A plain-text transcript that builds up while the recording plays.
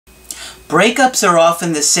Breakups are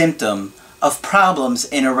often the symptom of problems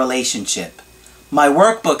in a relationship. My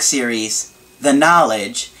workbook series, The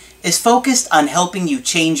Knowledge, is focused on helping you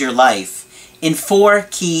change your life in 4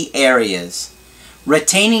 key areas: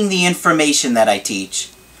 retaining the information that I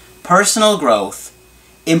teach, personal growth,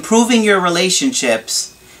 improving your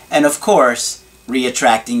relationships, and of course,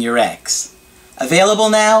 re-attracting your ex. Available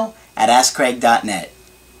now at AskCraig.net.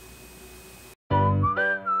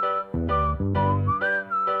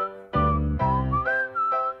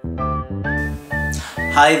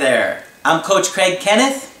 Hi there, I'm Coach Craig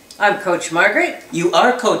Kenneth. I'm Coach Margaret. You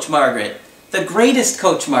are Coach Margaret, the greatest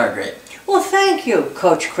Coach Margaret. Well, thank you,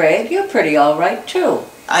 Coach Craig. You're pretty all right, too.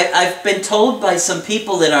 I've been told by some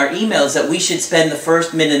people in our emails that we should spend the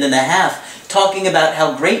first minute and a half talking about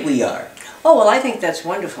how great we are. Oh, well, I think that's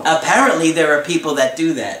wonderful. Apparently there are people that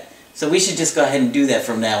do that. So we should just go ahead and do that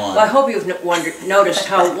from now on. Well, I hope you've noticed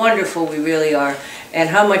how wonderful we really are and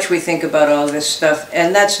how much we think about all this stuff.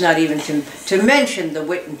 And that's not even to mention the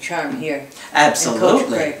wit and charm here. Absolutely. Coach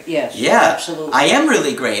Craig. Yes, yeah, absolutely. I am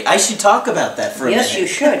really great. I should talk about that for a minute. Yes, you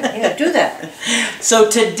should. Yeah, do that. So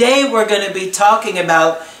today we're going to be talking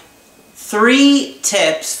about 3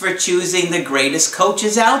 tips for choosing the greatest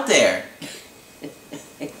coaches out there.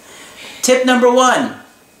 Tip number 1.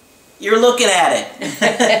 You're looking at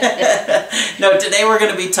it. No, today we're going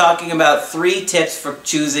to be talking about 3 tips for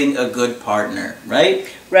choosing a good partner, right?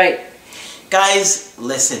 Right. Guys,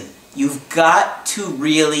 listen, you've got to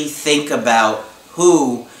really think about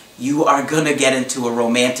who you are going to get into a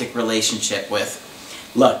romantic relationship with.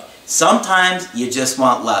 Look, sometimes you just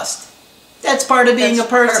want lust. That's part of being a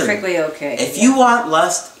person. Perfectly okay. If you want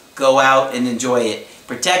lust, go out and enjoy it.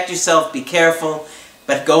 Protect yourself, be careful,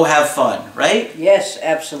 but go have fun, right? Yes,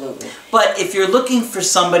 absolutely. But if you're looking for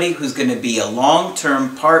somebody who's going to be a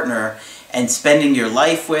long-term partner and spending your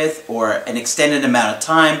life with, or an extended amount of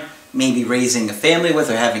time, maybe raising a family with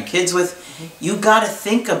or having kids with, you got to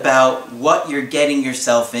think about what you're getting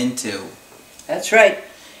yourself into. That's right.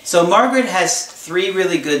 So Margaret has 3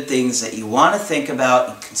 really good things that you want to think about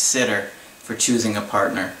and consider for choosing a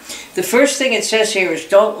partner. The first thing it says here is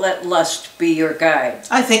don't let lust be your guide.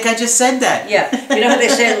 I think I just said that. Yeah. You know how they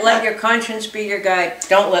say let your conscience be your guide?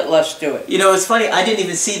 Don't let lust do it. You know, it's funny, I didn't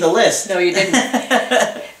even see the list. No, you didn't.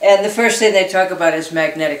 And the first thing they talk about is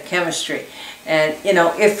magnetic chemistry. And, you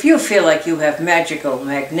know, if you feel like you have magical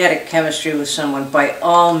magnetic chemistry with someone, by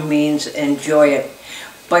all means enjoy it.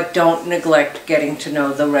 But don't neglect getting to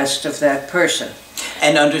know the rest of that person.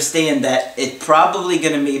 And understand that it's probably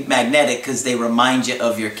going to be magnetic because they remind you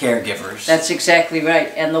of your caregivers. That's exactly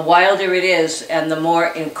right. And the wilder it is, and the more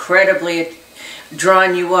incredibly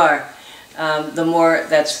drawn you are, the more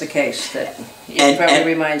that's the case. That it probably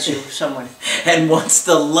reminds you of someone. And once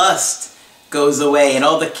the lust goes away and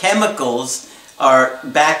all the chemicals are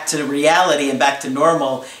back to reality and back to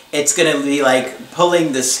normal, it's going to be like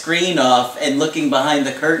pulling the screen off and looking behind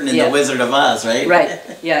the curtain in The Wizard of Oz, right? Right,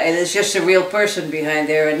 yeah, and it's just a real person behind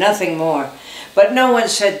there and nothing more. But no one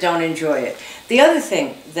said don't enjoy it. The other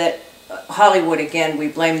thing that Hollywood, again, we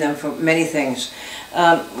blame them for many things,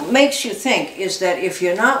 makes you think is that if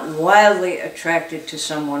you're not wildly attracted to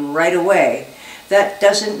someone right away, that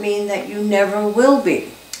doesn't mean that you never will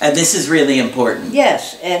be. And this is really important.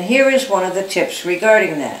 Yes, and here is one of the tips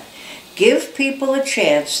regarding that. Give people a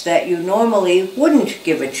chance that you normally wouldn't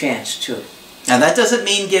give a chance to. Now that doesn't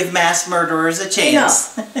mean give mass murderers a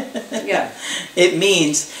chance. No. Yeah. It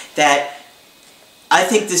means that, I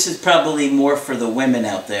think this is probably more for the women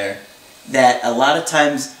out there, that a lot of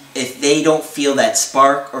times if they don't feel that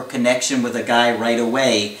spark or connection with a guy right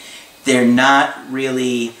away, they're not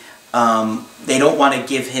really, they don't want to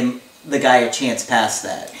give the guy a chance past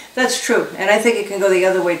that. That's true, and I think it can go the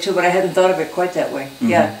other way too, but I hadn't thought of it quite that way.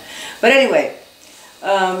 Yeah. But anyway,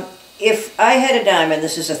 if I had a dime, and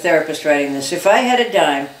this is a therapist writing this, if I had a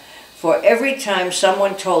dime for every time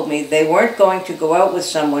someone told me they weren't going to go out with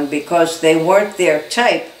someone because they weren't their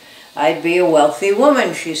type, I'd be a wealthy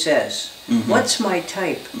woman, she says. What's my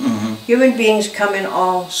type? Human beings come in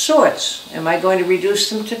all sorts. Am I going to reduce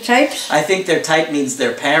them to types? I think their type means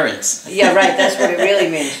their parents. Yeah, right, that's what it really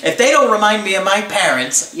means. If they don't remind me of my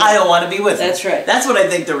parents, I don't want to be with them. That's right. That's what I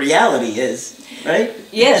think the reality is, right?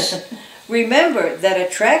 Yes. Remember that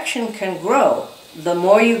attraction can grow the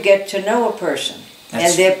more you get to know a person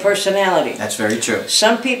and their personality. That's very true.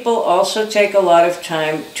 Some people also take a lot of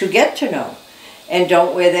time to get to know and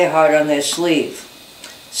don't wear their heart on their sleeve.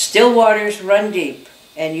 Still waters run deep,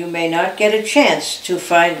 and you may not get a chance to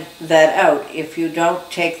find that out if you don't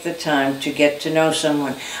take the time to get to know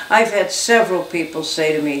someone. I've had several people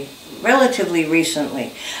say to me relatively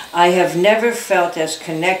recently, I have never felt as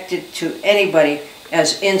connected to anybody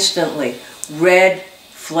as instantly. Red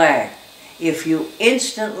flag. If you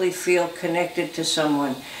instantly feel connected to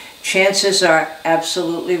someone, chances are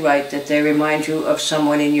absolutely right that they remind you of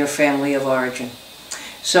someone in your family of origin.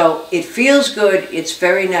 So it feels good, it's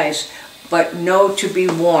very nice, but know to be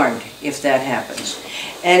warned if that happens.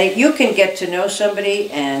 And you can get to know somebody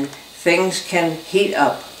and things can heat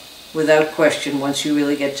up without question once you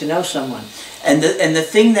really get to know someone. And the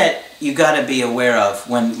thing that you got to be aware of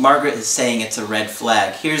when Margaret is saying it's a red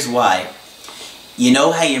flag, here's why. You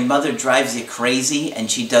know how your mother drives you crazy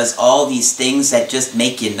and she does all these things that just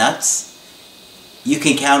make you nuts? You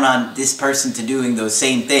can count on this person to doing those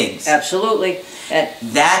same things. Absolutely.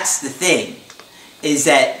 That's the thing, is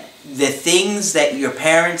that the things that your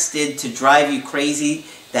parents did to drive you crazy,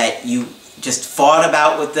 that you just fought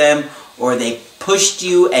about with them, or they pushed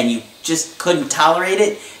you and you just couldn't tolerate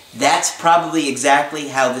it, that's probably exactly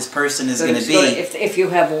how this person is going to be. If you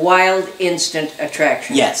have wild, instant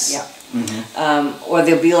attraction. Yes. Yeah. Or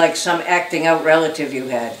there'll be like some acting out relative you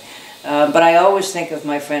had. But I always think of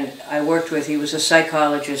my friend I worked with. He was a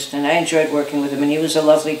psychologist, and I enjoyed working with him, and he was a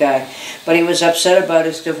lovely guy. But he was upset about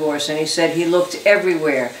his divorce, and he said he looked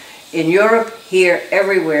everywhere, in Europe, here,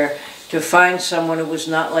 everywhere, to find someone who was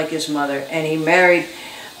not like his mother. And he married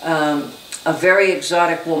a very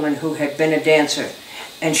exotic woman who had been a dancer,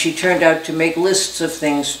 and she turned out to make lists of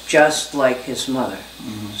things just like his mother.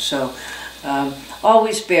 So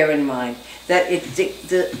always bear in mind that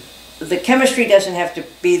the chemistry doesn't have to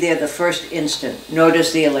be there the first instant, nor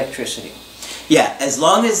does the electricity. Yeah, as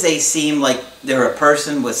long as they seem like they're a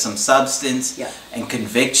person with some substance and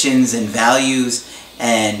convictions and values,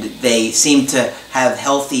 and they seem to have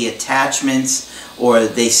healthy attachments, or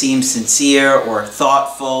they seem sincere or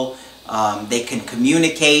thoughtful, they can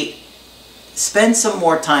communicate. Spend some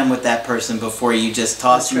more time with that person before you just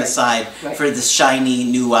toss them aside for the shiny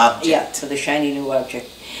new object. Yeah, for the shiny new object.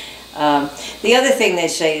 The other thing they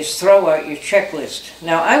say is throw out your checklist.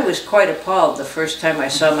 Now, I was quite appalled the first time I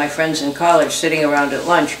saw my friends in college sitting around at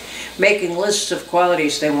lunch making lists of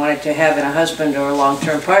qualities they wanted to have in a husband or a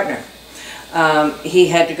long-term partner. He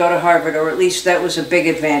had to go to Harvard, or at least that was a big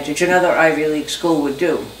advantage. Another Ivy League school would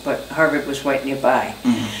do, but Harvard was right nearby.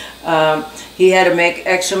 He had to make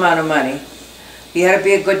X amount of money. He had to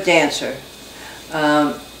be a good dancer.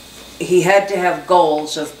 He had to have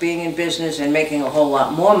goals of being in business and making a whole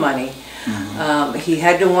lot more money. He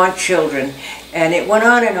had to want children, and it went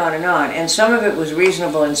on and on and on. And some of it was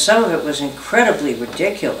reasonable, and some of it was incredibly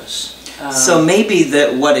ridiculous. So maybe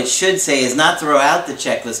what it should say is not throw out the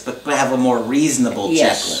checklist, but have a more reasonable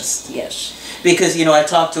checklist. Yes. Because, you know, I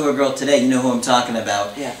talked to a girl today, you know who I'm talking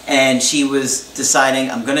about, and she was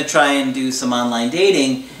deciding, I'm going to try and do some online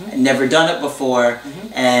dating. I'd never done it before,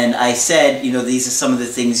 and I said, you know, these are some of the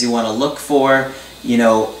things you want to look for, you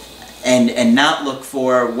know, and not look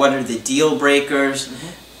for. What are the deal breakers?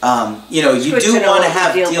 You know, you do want to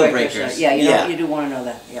have deal breakers. Yeah, you do want to know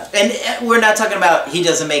that. Yeah. And we're not talking about he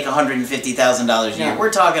doesn't make $150,000 a year.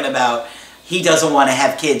 We're talking about he doesn't want to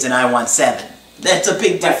have kids and I want 7. That's a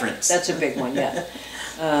big difference. That's a big one, yeah.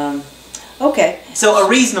 Okay. So a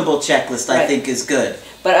reasonable checklist, I think, is good.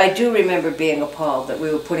 But I do remember being appalled that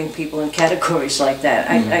we were putting people in categories like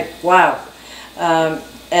that. Wow.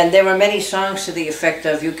 And there were many songs to the effect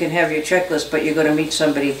of, you can have your checklist, but you're going to meet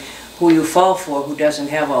somebody who you fall for who doesn't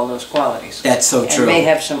have all those qualities. That's so true. And may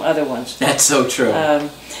have some other ones. That's so true.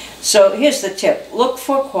 So here's the tip. Look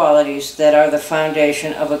for qualities that are the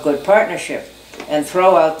foundation of a good partnership, and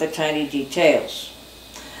throw out the tiny details.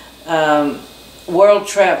 World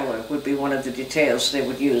traveler would be one of the details they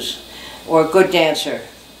would use, or a good dancer.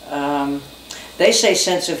 They say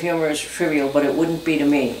sense of humor is trivial, but it wouldn't be to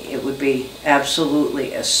me. It would be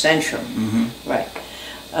absolutely essential. Right.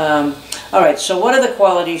 All right, so what are the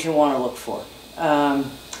qualities you want to look for?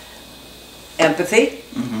 Empathy,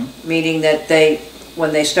 meaning that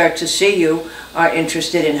when they start to see you, are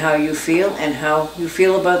interested in how you feel and how you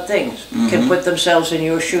feel about things. Can put themselves in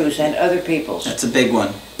your shoes and other people's. That's a big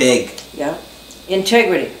one. Big. Yeah.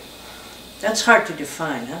 Integrity. That's hard to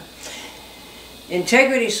define, huh?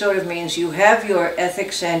 Integrity sort of means you have your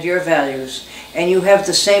ethics and your values, and you have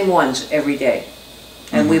the same ones every day.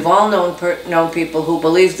 And we've all known people who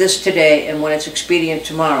believe this today, and when it's expedient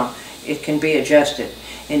tomorrow, it can be adjusted.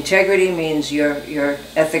 Integrity means your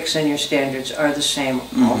ethics and your standards are the same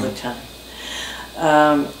all the time.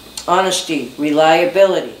 Honesty,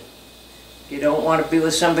 reliability. You don't want to be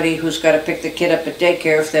with somebody who's got to pick the kid up at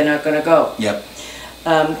daycare if they're not going to go. Yep.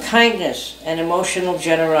 Kindness and emotional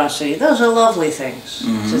generosity. Those are lovely things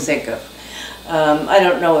to think of. I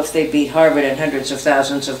don't know if they beat Harvard in hundreds of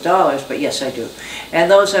thousands of dollars, but yes, I do. And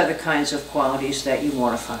those are the kinds of qualities that you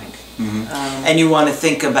want to find. And you want to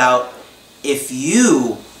think about if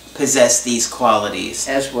you possess these qualities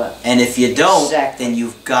as well. And if you don't, exactly. then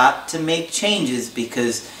you've got to make changes,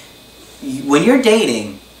 because when you're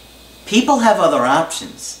dating, people have other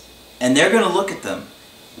options and they're going to look at them.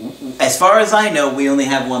 As far as I know, we only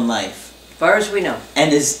have one life. As far as we know.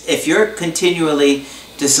 And if you're continually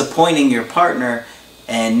disappointing your partner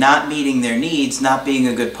and not meeting their needs, not being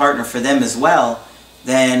a good partner for them as well,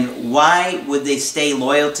 then why would they stay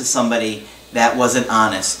loyal to somebody that wasn't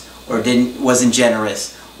honest, or wasn't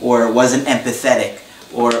generous, or wasn't empathetic?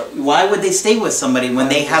 Or why would they stay with somebody when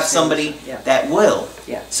they have somebody that will?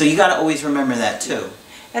 Yeah. So you got to always remember that too.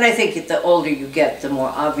 And I think the older you get, the more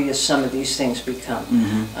obvious some of these things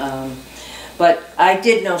become. But I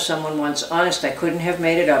did know someone once, honest, I couldn't have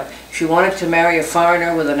made it up. She wanted to marry a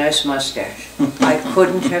foreigner with a nice mustache. I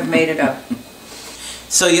couldn't have made it up.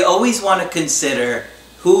 So you always want to consider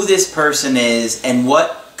who this person is and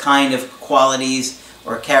what kind of qualities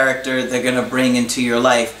or character they're going to bring into your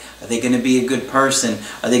life. Are they going to be a good person?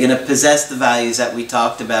 Are they going to possess the values that we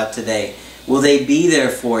talked about today? Will they be there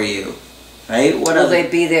for you? Right? Will they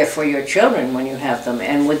be there for your children when you have them?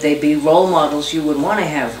 And would they be role models you would want to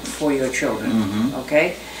have for your children?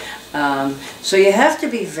 Okay? So you have to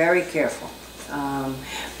be very careful.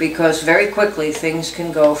 Because very quickly things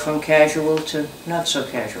can go from casual to not so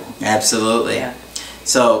casual. Absolutely. Yeah.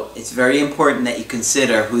 So it's very important that you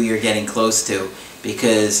consider who you're getting close to,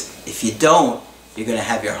 because if you don't, you're going to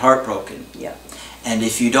have your heart broken. Yeah. And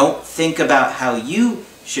if you don't think about how you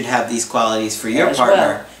should have these qualities for your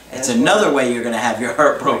partner, it's another way you're going to have your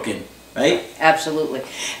heart broken, right? Absolutely.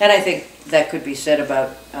 And I think that could be said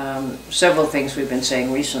about several things we've been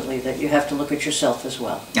saying recently, that you have to look at yourself as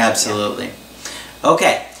well. Absolutely.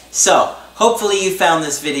 Okay, so hopefully you found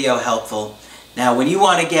this video helpful. Now, when you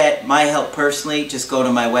want to get my help personally, just go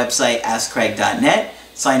to my website, AskCraig.net.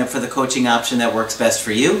 Sign up for the coaching option that works best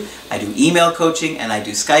for you. I do email coaching and I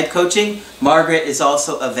do Skype coaching. Margaret is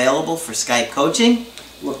also available for Skype coaching.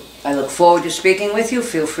 I look forward to speaking with you.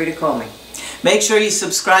 Feel free to call me. Make sure you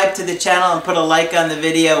subscribe to the channel and put a like on the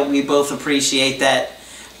video. We both appreciate that.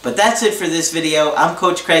 But that's it for this video. I'm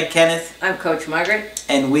Coach Craig Kenneth. I'm Coach Margaret.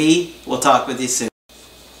 And we will talk with you soon.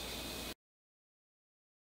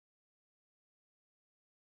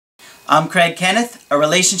 I'm Craig Kenneth, a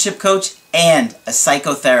relationship coach and a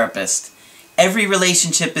psychotherapist. Every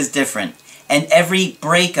relationship is different, and every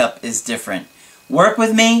breakup is different. Work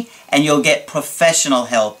with me, and you'll get professional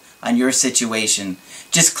help on your situation.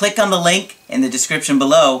 Just click on the link in the description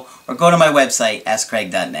below, or go to my website,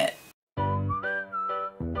 AskCraig.net.